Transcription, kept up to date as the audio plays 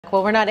Mark.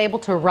 Well, we're not able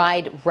to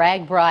ride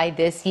RAGBRAI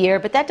this year,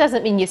 but that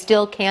doesn't mean you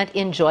still can't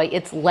enjoy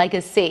its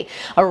legacy.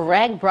 A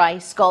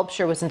RAGBRAI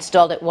sculpture was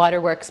installed at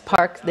Waterworks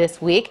Park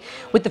this week,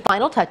 with the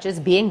final touches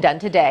being done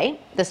today.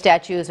 The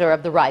statues are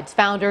of the ride's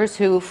founders,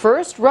 who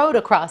first rode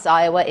across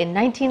Iowa in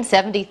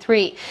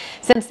 1973.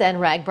 Since then,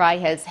 RAGBRAI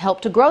has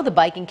helped to grow the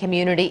biking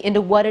community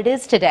into what it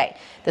is today.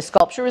 The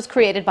sculpture was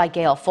created by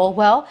Gail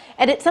Fulwell,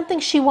 and it's something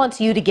she wants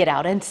you to get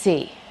out and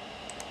see.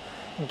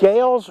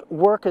 Gail's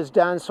work is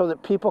done so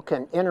that people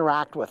can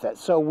interact with it.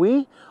 So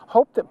we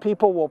hope that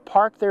people will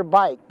park their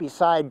bike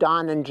beside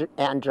Don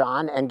and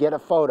John and get a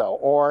photo,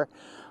 or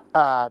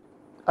a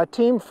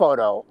team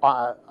photo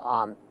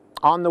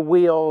on the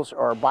wheels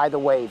or by the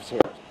waves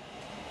here.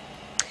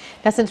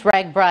 Now, since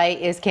RAGBRAI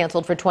is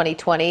canceled for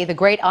 2020, the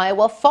Great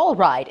Iowa Fall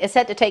Ride is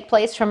set to take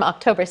place from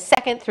October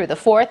 2nd through the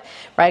 4th.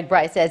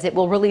 RAGBRAI says it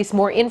will release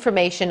more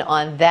information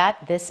on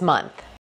that this month.